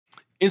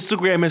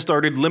Instagram has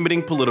started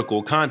limiting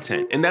political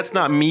content, and that's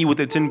not me with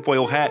a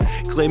tinfoil hat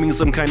claiming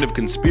some kind of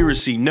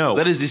conspiracy. No,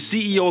 that is the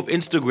CEO of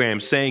Instagram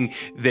saying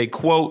they,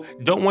 quote,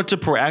 don't want to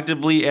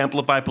proactively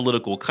amplify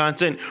political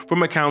content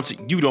from accounts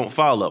you don't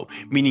follow,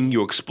 meaning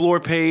your explore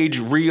page,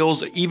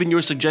 reels, even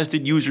your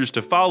suggested users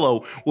to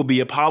follow will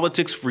be a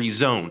politics-free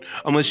zone,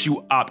 unless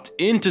you opt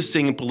into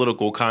seeing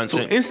political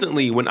content. So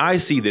instantly, when I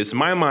see this,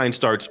 my mind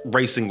starts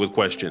racing with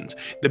questions.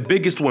 The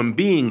biggest one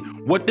being,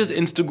 what does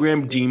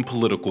Instagram deem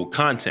political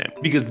content?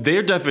 Because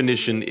their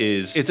definition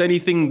is, it's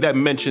anything that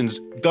mentions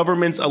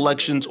governments,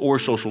 elections, or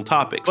social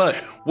topics. But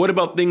what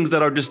about things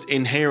that are just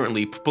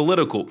inherently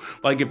political?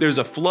 Like if there's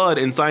a flood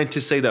and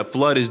scientists say that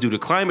flood is due to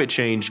climate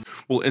change,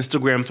 will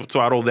Instagram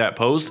throttle that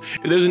post?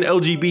 If there's an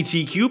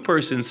LGBTQ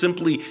person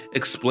simply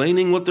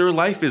explaining what their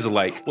life is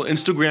like, will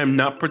Instagram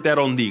not put that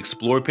on the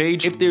explore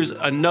page? If there's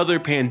another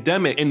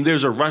pandemic and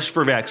there's a rush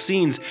for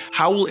vaccines,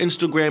 how will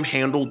Instagram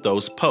handle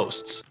those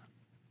posts?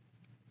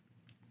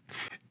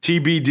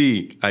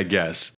 TBD, I guess.